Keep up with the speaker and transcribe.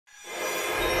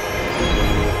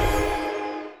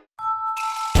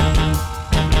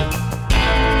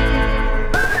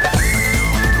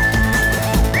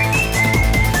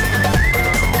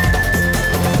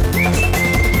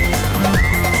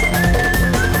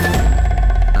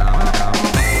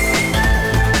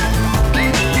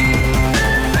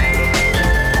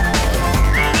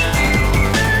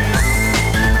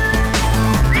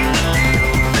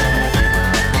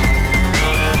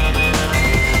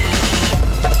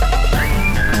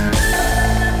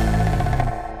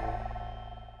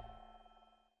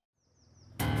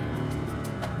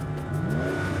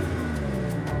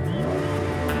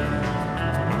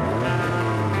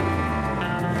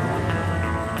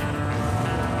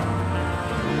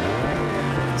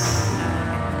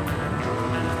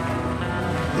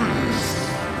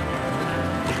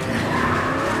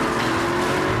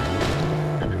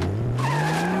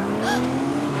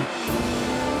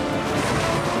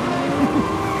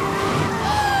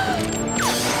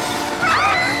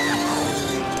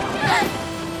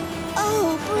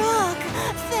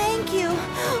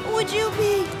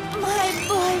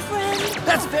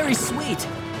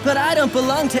I don't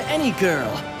belong to any girl.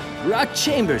 Rock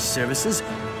Chambers services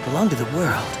belong to the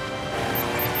world.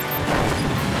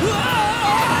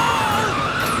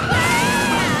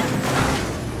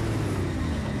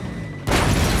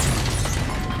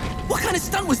 What kind of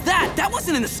stunt was that? That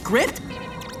wasn't in the script.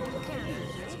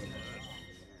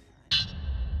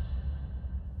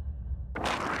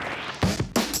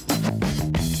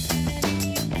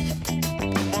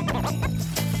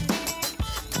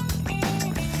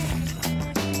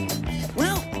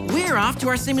 We're off to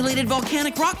our simulated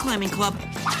volcanic rock climbing club.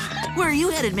 Where are you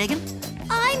headed, Megan?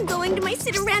 I'm going to my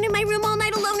sit around in my room all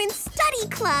night alone and study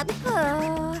club.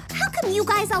 How come you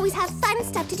guys always have fun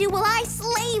stuff to do while I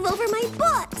slave over my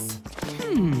books?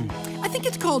 I think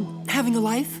it's called having a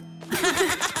life.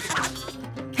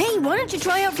 Hey, why don't you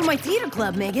try out for my theater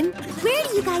club, Megan? Where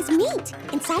do you guys meet?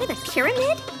 Inside of a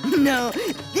pyramid? No,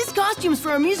 this costume's for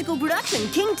our musical production,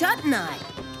 King Tut and I.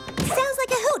 Sounds like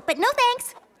a hoot, but no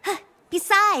thanks.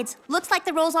 Besides, looks like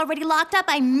the role's already locked up.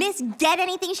 I miss get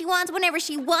anything she wants whenever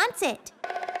she wants it.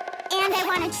 And I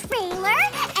want a trailer,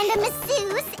 and a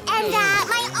masseuse, and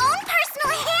my own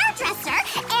personal hairdresser,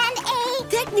 and a...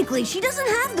 Technically, she doesn't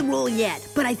have the role yet,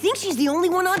 but I think she's the only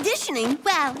one auditioning.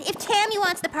 Well, if Tammy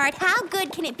wants the part, how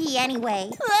good can it be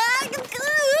anyway?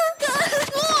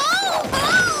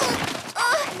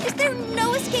 Is there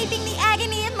no escaping the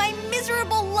agony of my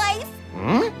miserable life?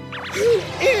 Who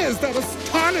is that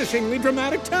astonishingly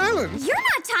dramatic talent? You're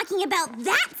not talking about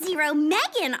that Zero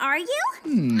Megan, are you?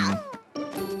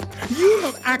 You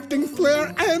have acting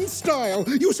flair and style.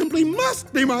 You simply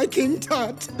must be my King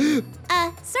Tut.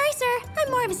 Sorry, sir.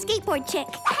 I'm more of a skateboard chick.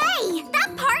 Hey,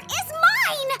 that part is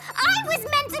mine! I was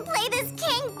meant to play this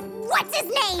king. What's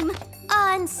his name?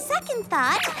 On second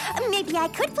thought, maybe I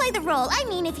could play the role. I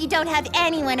mean, if you don't have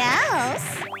anyone else.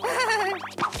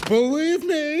 Believe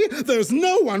me, there's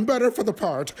no one better for the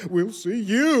part. We'll see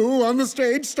you on the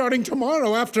stage starting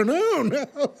tomorrow afternoon.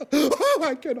 Oh,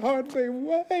 I can hardly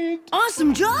wait.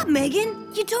 Awesome job,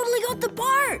 Megan. You totally got the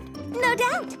part. No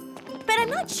doubt. But I'm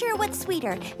not sure what's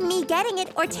sweeter, me getting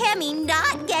it or Tammy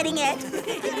not getting it.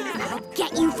 I'll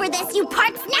get you for this, you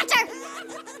part snatcher!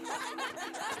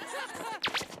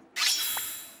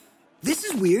 This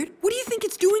is weird. What do you think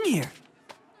it's doing here?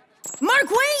 Mark,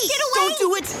 wait! Get away! Don't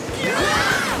do it!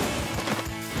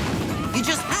 You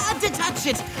just had to touch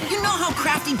it. You know how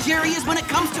crafty Jerry is when it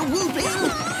comes to whooping.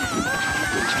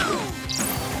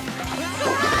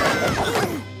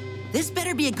 This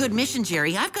better be a good mission,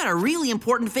 Jerry. I've got a really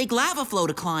important fake lava flow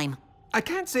to climb. I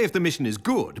can't say if the mission is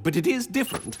good, but it is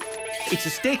different. It's a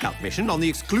stakeout mission on the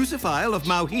exclusive isle of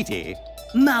Mauhiti.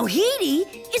 Mauhiti?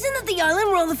 Isn't that the island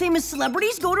where all the famous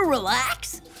celebrities go to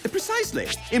relax? Precisely.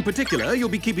 In particular, you'll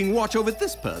be keeping watch over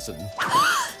this person.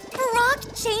 Rock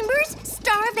Chambers,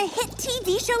 star of the hit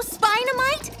TV show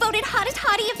Spinomite, voted hottest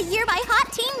hottie of the year by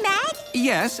Hot Teen Mag?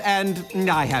 Yes, and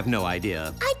I have no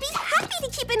idea. I'd be happy to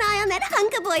keep an eye on that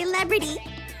hunk of boy celebrity.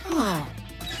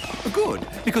 Good,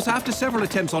 because after several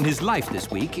attempts on his life this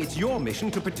week, it's your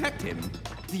mission to protect him.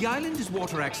 The island is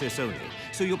water access only,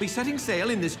 so you'll be setting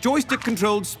sail in this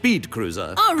joystick-controlled speed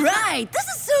cruiser. All right, this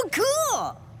is so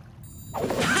cool!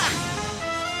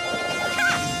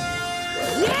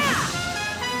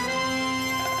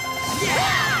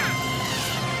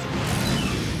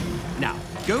 Now,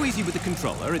 go easy with the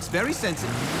controller. It's very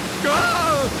sensitive.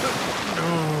 Oh!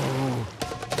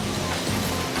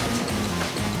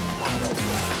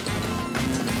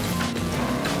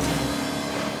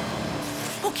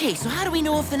 Okay, so how do we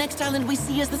know if the next island we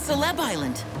see is the Celeb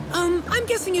Island? I'm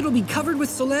guessing it'll be covered with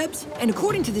celebs, and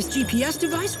according to this GPS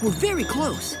device, we're very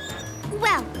close.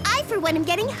 Well, I for one am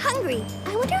getting hungry.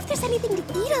 I wonder if there's anything to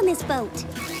eat on this boat.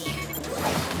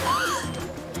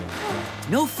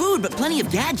 No food, but plenty of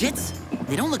gadgets.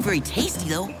 They don't look very tasty,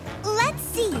 though. Let's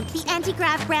see. The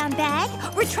anti-grav brown bag,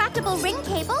 retractable ring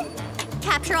cable,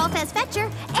 capture all fez fetcher,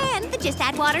 and the just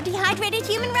add water dehydrated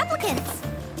human replicants.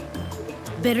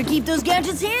 Better keep those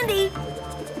gadgets handy.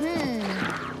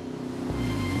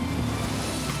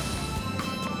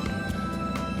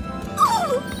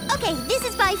 Ooh, okay, this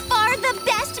is by far the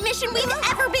best mission we've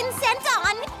ever been sent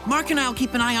on. Mark and I'll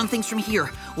keep an eye on things from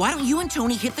here. Why don't you and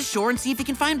Tony hit the shore and see if you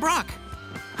can find Brock?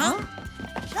 Huh?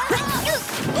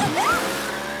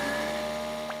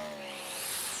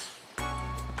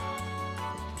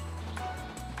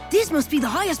 This must be the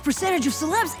highest percentage of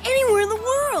celebs anywhere in the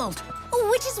world.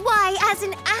 Which is why, as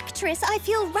an actress, I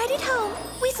feel right at home.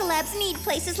 We celebs need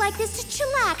places like this to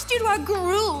chillax due to our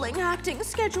grueling acting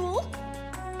schedule.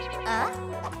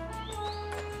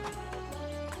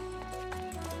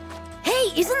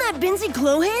 Hey, isn't that Binzy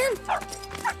Clohan?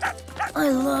 I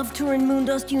love Turin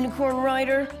Moondust Unicorn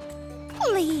Rider.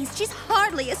 Please, she's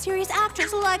hardly a serious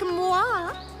actress like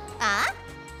moi. Huh?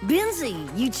 Binzy,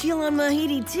 you chill on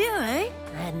Mahiti too, eh?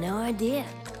 I had no idea.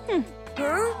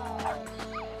 Huh?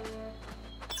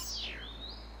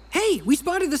 Hey, we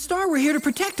spotted the star we're here to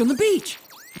protect on the beach.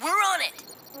 We're on it.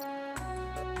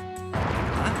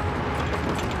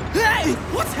 Hey!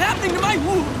 What's happening to my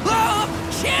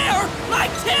chair? My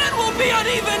tan will be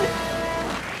uneven!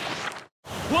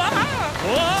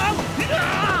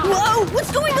 Whoa,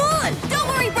 what's going on? Don't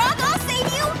worry, Brock, I'll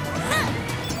save you.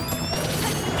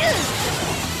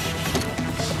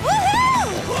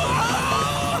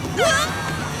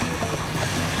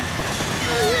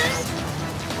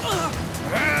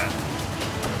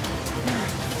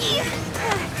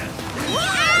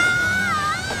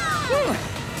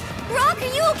 Brock,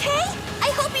 are you okay? I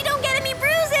hope you don't get any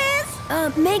bruises.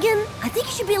 Megan, I think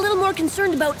you should be a little more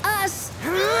concerned about us.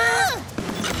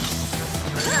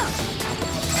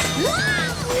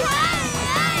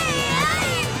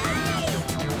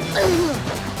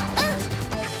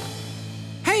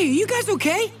 Hey, are you guys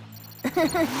okay?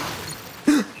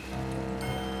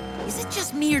 Is it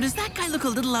just me, or does that guy look a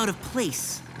little out of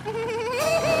place?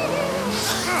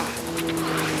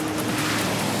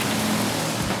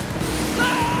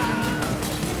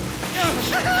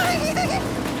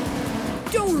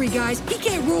 Don't worry, guys. He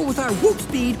can't roll with our whoop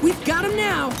speed. We've got him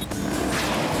now.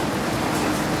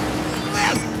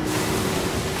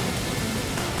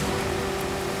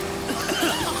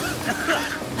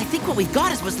 I think what we've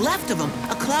got is what's left of him.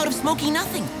 A cloud of smoky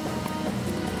nothing.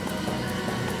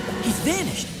 He's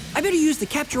vanished. I better use the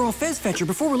capture all fez fetcher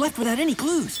before we're left without any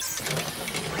clues.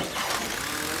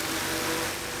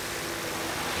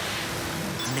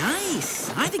 Nice.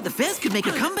 I think the fez could make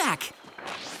a comeback.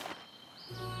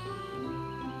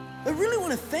 I really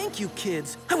want to thank you,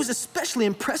 kids. I was especially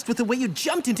impressed with the way you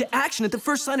jumped into action at the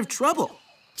first sign of trouble.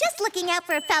 Just looking out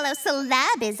for a fellow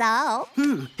celeb is all.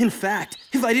 In fact,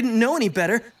 if I didn't know any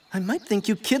better, I might think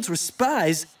you kids were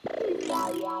spies.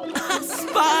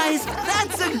 Spies!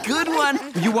 That's a good one.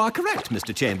 You are correct,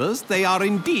 Mr. Chambers. They are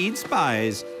indeed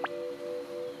spies.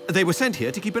 They were sent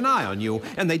here to keep an eye on you,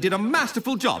 and they did a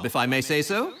masterful job, if I may say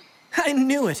so. I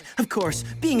knew it. Of course,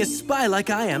 being a spy like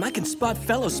I am, I can spot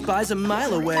fellow spies a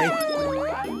mile away.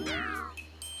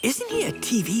 Isn't he a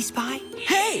TV spy?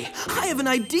 Hey, I have an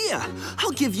idea.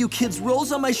 I'll give you kids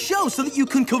roles on my show so that you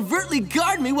can covertly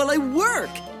guard me while I work.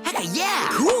 Hey, yeah!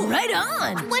 Cool, right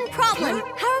on. One problem.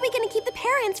 How are we going to keep the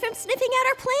parents from sniffing out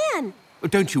our plan?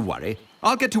 Don't you worry.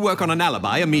 I'll get to work on an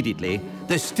alibi immediately.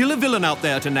 There's still a villain out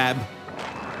there to nab.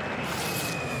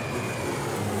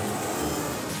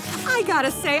 I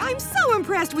gotta say, I'm so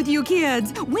impressed with you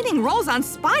kids. Winning roles on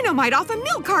Spinomite off a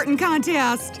milk carton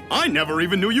contest. I never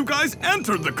even knew you guys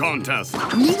entered the contest.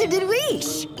 Neither did we.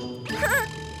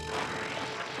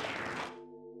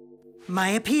 My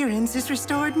appearance is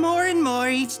restored more and more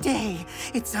each day.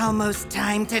 It's almost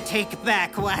time to take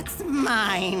back what's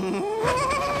mine.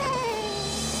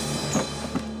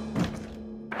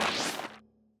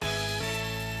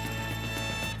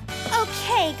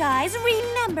 Okay, guys,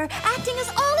 remember, acting is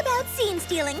all about scene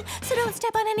stealing, so don't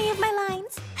step on any of my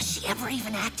lines. Has she ever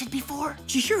even acted before?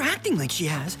 She's sure acting like she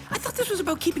has. I thought this was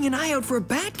about keeping an eye out for a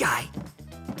bad guy.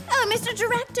 Oh, Mr.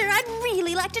 Director, I'd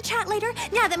really like to chat later.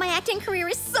 Now that my acting career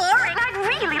is soaring, I'd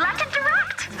really like to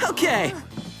direct. Okay.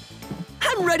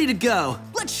 I'm ready to go.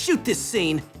 Let's shoot this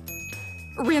scene.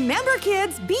 Remember,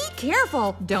 kids, be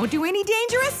careful. Don't do any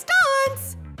dangerous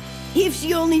stunts. If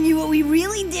she only knew what we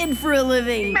really did for a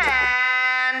living.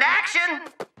 And action!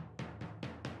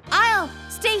 I'll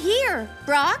stay here,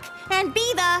 Brock, and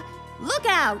be the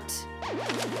lookout.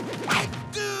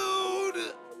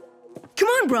 Dude! Come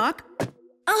on, Brock.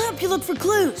 I'll help you look for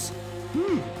clues.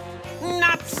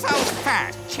 Not so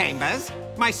fast, Chambers.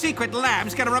 My secret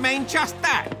lab's gonna remain just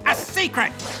that, a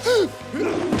secret.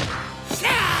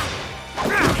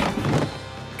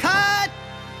 Cut!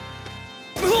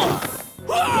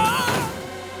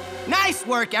 Nice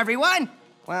work, everyone.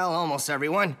 Well, almost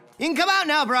everyone. You can come out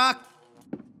now, Brock.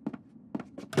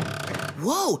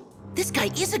 Whoa, this guy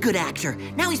is a good actor.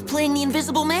 Now he's playing the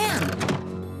Invisible Man.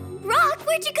 Brock,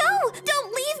 where'd you go?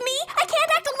 Don't leave me. I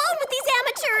can't act alone with these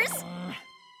amateurs.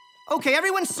 Okay,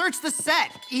 everyone search the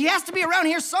set. He has to be around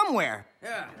here somewhere.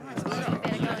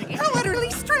 How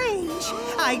utterly strange.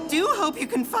 I do hope you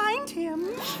can find him.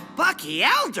 Bucky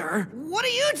Elder? What are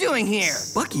you doing here?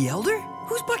 Bucky Elder?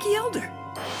 Who's Bucky Elder?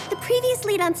 The previous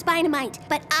lead on Spinomite,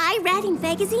 but I read in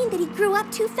Magazine that he grew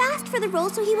up too fast for the role,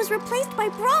 so he was replaced by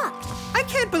Brock. I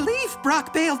can't believe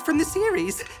Brock bailed from the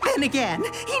series. Then again,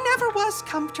 he never was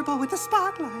comfortable with the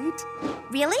spotlight.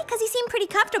 Really? Because he seemed pretty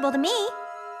comfortable to me.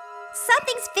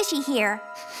 Something's fishy here.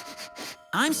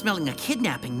 I'm smelling a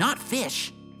kidnapping, not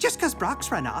fish. Just because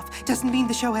Brock's run off doesn't mean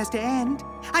the show has to end.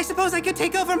 I suppose I could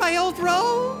take over my old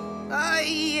role?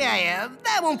 Yeah,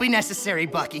 that won't be necessary,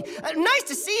 Bucky. Nice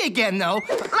to see you again, though.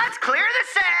 Let's clear the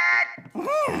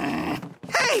set!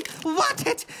 Hey, what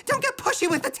it? Don't get pushy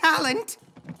with the talent.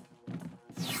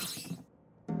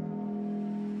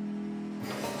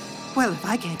 Well, if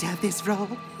I can't have this role,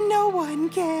 no one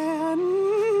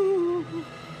can.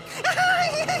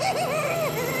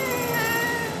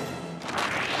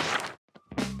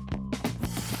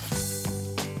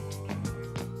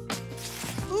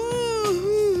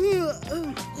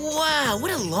 Wow,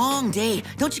 what a long day.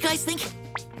 Don't you guys think?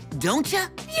 Don't ya?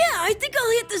 Yeah, I think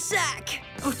I'll hit the sack.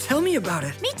 Oh, tell me about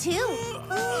it. Me too.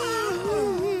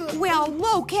 Well,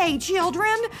 okay,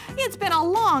 children. It's been a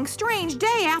long, strange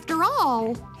day after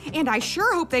all. And I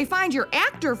sure hope they find your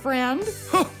actor friend.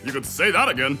 Huh, you could say that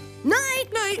again. Night.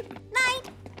 Night.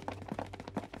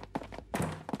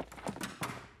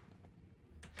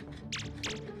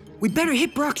 We better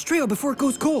hit Brock's trail before it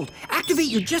goes cold. Activate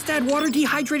your just add water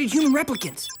dehydrated human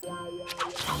replicants.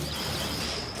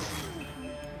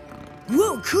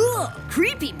 Whoa, cool.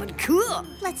 Creepy, but cool.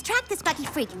 Let's track this Bucky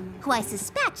freak, who I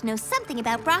suspect knows something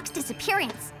about Brock's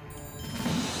disappearance.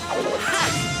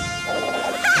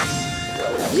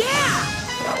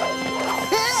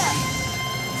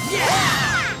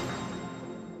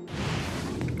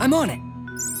 I'm on it.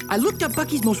 I looked up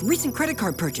Bucky's most recent credit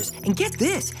card purchase, and get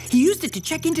this, he used it to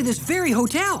check into this very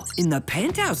hotel in the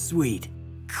penthouse suite.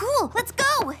 Cool, let's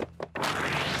go.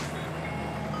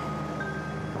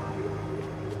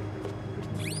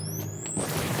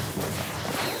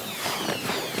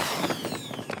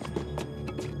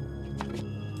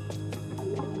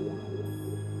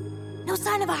 No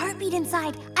sign of a heartbeat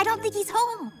inside. I don't think he's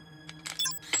home.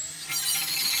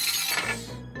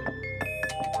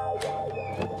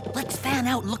 Let's fan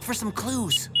out and look for some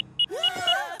clues.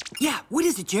 Yeah, what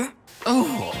is it, Jer?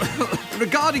 Oh,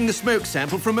 regarding the smoke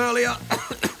sample from earlier,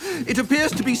 it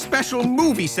appears to be special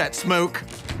movie set smoke.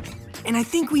 And I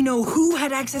think we know who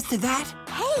had access to that.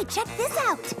 Hey, check this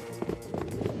out.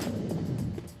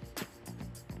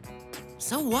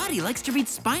 So what? He likes to read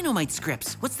Spinomite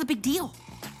scripts. What's the big deal?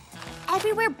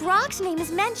 Everywhere Brock's name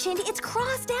is mentioned, it's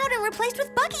crossed out and replaced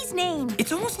with Bucky's name.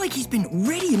 It's almost like he's been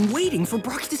ready and waiting for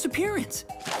Brock's disappearance.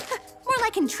 More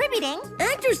like contributing.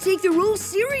 Actors take the role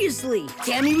seriously.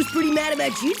 Tammy was pretty mad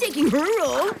about you taking her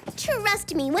role.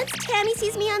 Trust me, once Tammy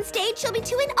sees me on stage, she'll be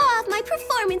too in awe of my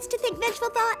performance to think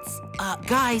vengeful thoughts.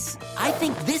 Guys, I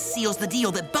think this seals the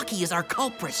deal that Bucky is our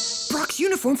culprit. Brock's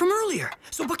uniform from earlier.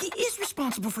 So Bucky is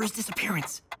responsible for his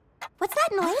disappearance. What's that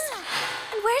noise?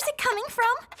 And where's it coming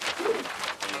from?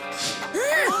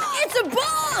 It's a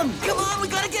bomb! Come on, we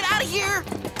gotta get out of here!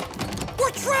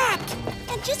 We're trapped!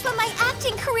 And just when my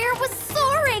acting career was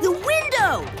soaring! The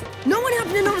window! No one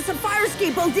happened to notice a fire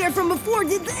escape out there from before,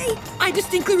 did they? I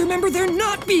distinctly remember there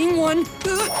not being one.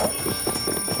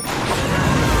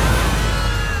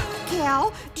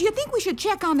 Cal, do you think we should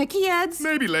check on the kids?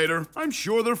 Maybe later. I'm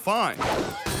sure they're fine.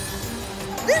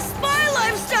 This spy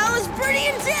lifestyle is pretty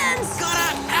intense!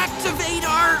 Gotta activate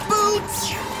our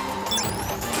boots!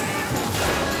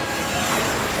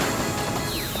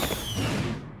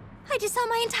 I just saw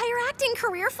my entire acting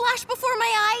career flash before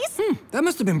my eyes. That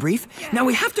must have been brief. Now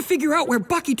we have to figure out where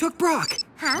Bucky took Brock.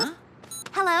 Huh?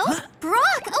 Hello? Huh?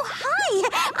 Brock! Oh, hi!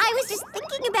 I was just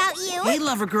thinking about you. Hey,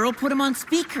 lover girl, put him on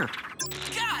speaker.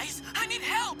 Guys, I need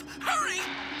help! Hurry!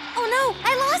 Oh no,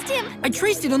 I lost him! I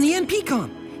traced it on the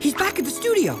MP-com. He's back at the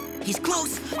studio. He's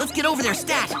close. Let's get over there,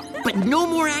 stat. But no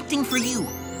more acting for you.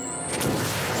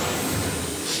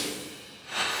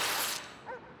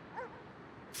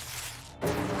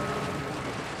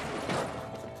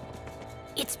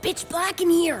 It's pitch black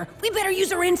in here. We better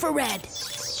use our infrared.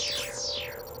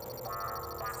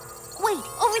 Wait,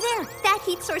 over there. That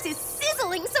heat source is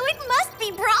sizzling, so it must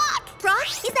be Brock. Brock,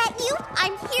 is that you?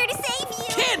 I'm here to save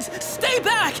you. Kids, stay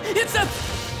back! It's a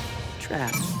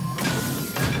Trap.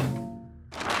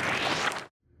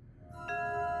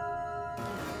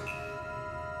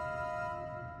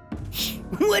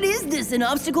 What is this, an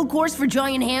obstacle course for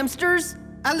giant hamsters?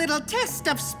 A little test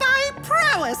of spy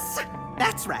prowess.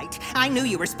 That's right. I knew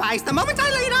you were spies the moment I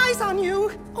laid eyes on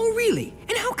you. Oh, really?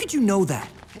 And how could you know that?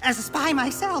 As a spy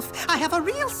myself, I have a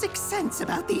real sixth sense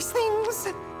about these things.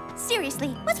 Seriously,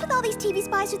 what's with all these TV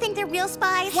spies who think they're real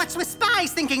spies? What's with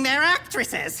spies thinking they're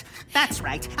actresses? That's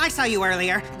right. I saw you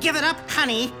earlier. Give it up,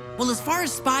 honey. Well, as far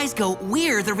as spies go,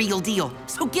 we're the real deal.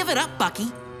 So give it up,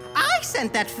 Bucky. I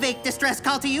sent that fake distress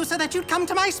call to you so that you'd come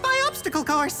to my spy obstacle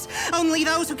course. Only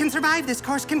those who can survive this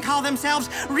course can call themselves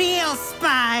real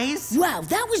spies. Wow,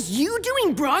 that was you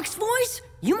doing Brock's voice?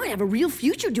 You might have a real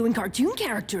future doing cartoon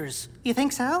characters. You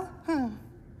think so?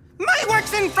 My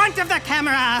work's in front of the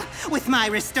camera! With my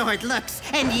restored looks,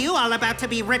 and you all about to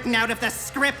be written out of the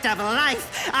script of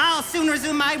life, I'll soon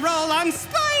resume my role on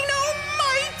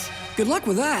Spinomite! Good luck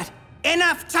with that.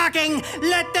 Enough talking!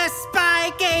 Let the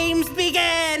spy games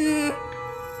begin!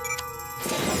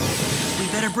 We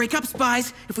better break up,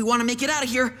 Spies, if we want to make it out of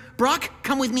here. Brock,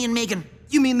 come with me and Megan.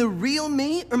 You mean the real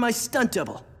me or my stunt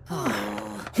double?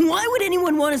 Why would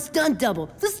anyone want a stunt double?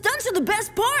 The stunts are the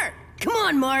best part! Come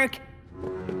on, Mark!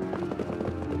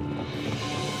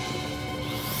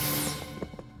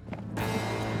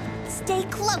 Stay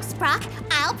close, Brock.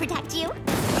 I'll protect you.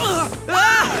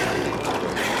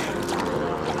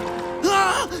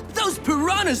 Those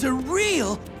piranhas are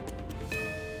real!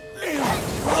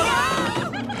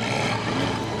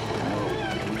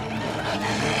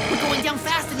 We're going down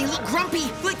fast and they look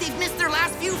grumpy, like they've missed their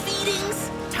last few feedings.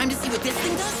 Time to see what this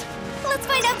thing does? Let's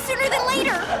find out sooner than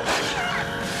later.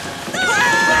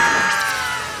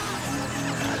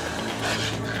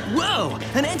 Whoa!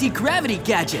 An anti-gravity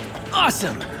gadget!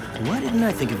 Awesome! Why didn't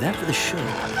I think of that for the show?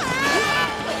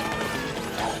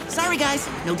 Sorry, guys.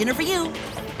 No dinner for you.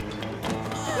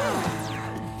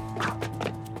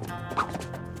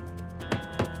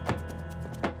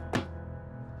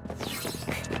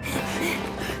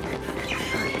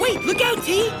 Wait, look out,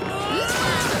 T!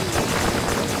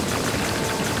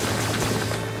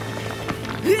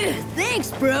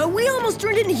 Thanks, bro. We almost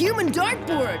turned into human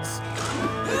dartboards.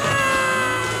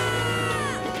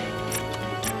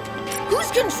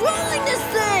 Who's controlling this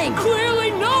thing?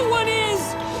 Clearly no one is!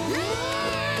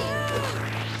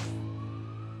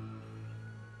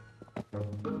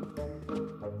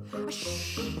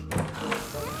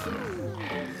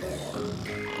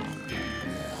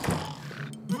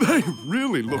 They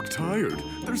really look tired.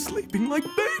 They're sleeping like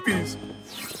babies.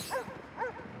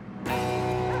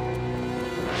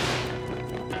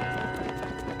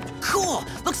 Cool.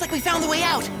 Looks like we found the way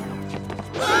out.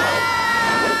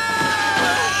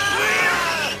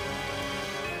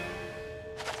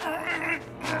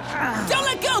 Don't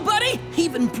let go, buddy!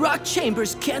 Even Brock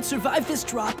Chambers can't survive this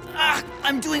drop.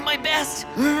 I'm doing my best.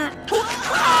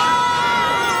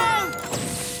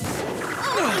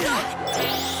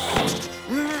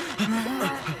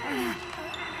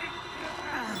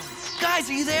 Guys,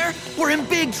 are you there? We're in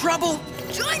big trouble.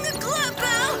 Join the club,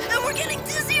 pal! And we're getting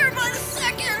dizzier by the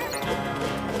second!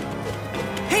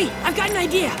 Hey, I've got an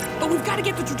idea, but we've got to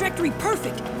get the trajectory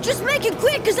perfect. Just make it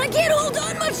quick, because I can't hold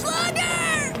on much longer!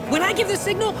 When I give the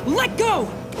signal, let go!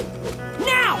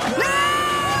 Now!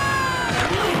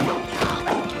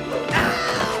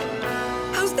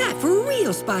 How's that for a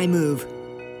real spy move?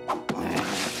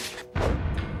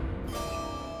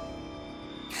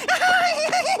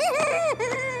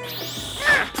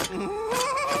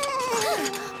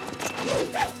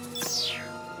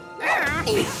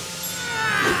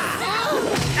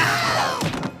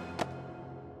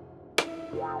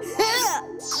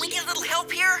 Can we get a little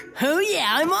help here? Oh yeah,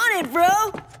 I'm on it,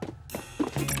 bro!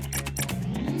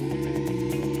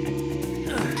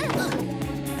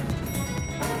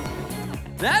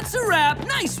 That's a wrap.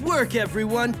 Nice work,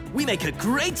 everyone. We make a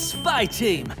great spy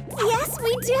team. Yes,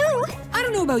 we do. I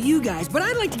don't know about you guys, but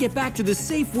I'd like to get back to the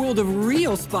safe world of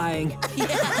real spying.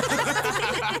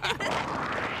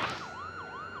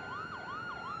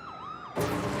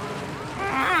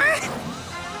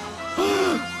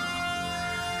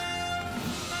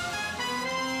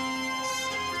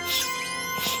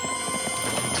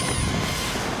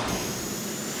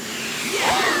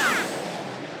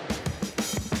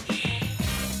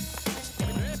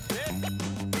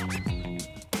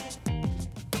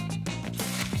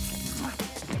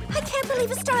 I can't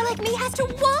believe a star like me has to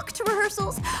walk to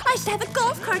rehearsals. I should have a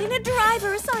golf cart and a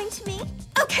driver assigned to me.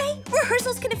 Okay,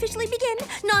 rehearsals can officially begin.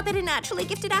 Not that a naturally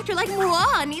gifted actor like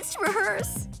moi needs to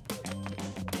rehearse.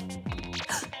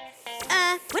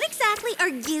 What exactly are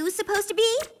you supposed to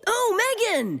be? Oh,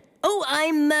 Megan! Oh,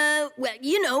 I'm, well,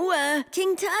 you know,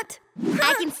 King Tut.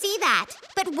 I can see that,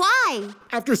 but why?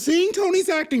 After seeing Tony's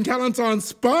acting talents on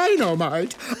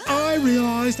Spinomite, I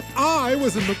realized I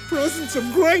was in the presence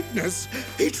of greatness.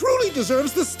 He truly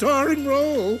deserves the starring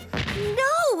role.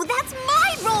 No, that's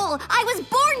my role. I was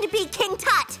born to be King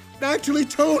Tut. Actually,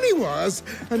 Tony was.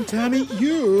 And Tammy,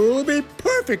 you'll be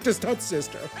perfect as Tut's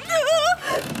sister.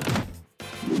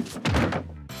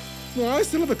 Well, I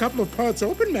still have a couple of parts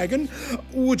open, Megan.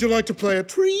 Would you like to play a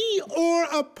tree or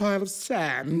a pile of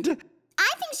sand?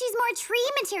 I think she's more tree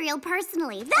material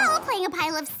personally, though playing a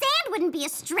pile of sand wouldn't be a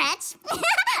stretch. But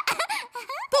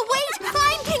wait,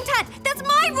 I'm King Tut. That's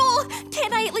my role.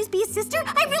 Can't I at least be his sister?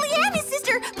 I really am his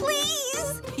sister.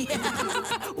 Please.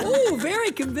 Oh,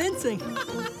 very convincing.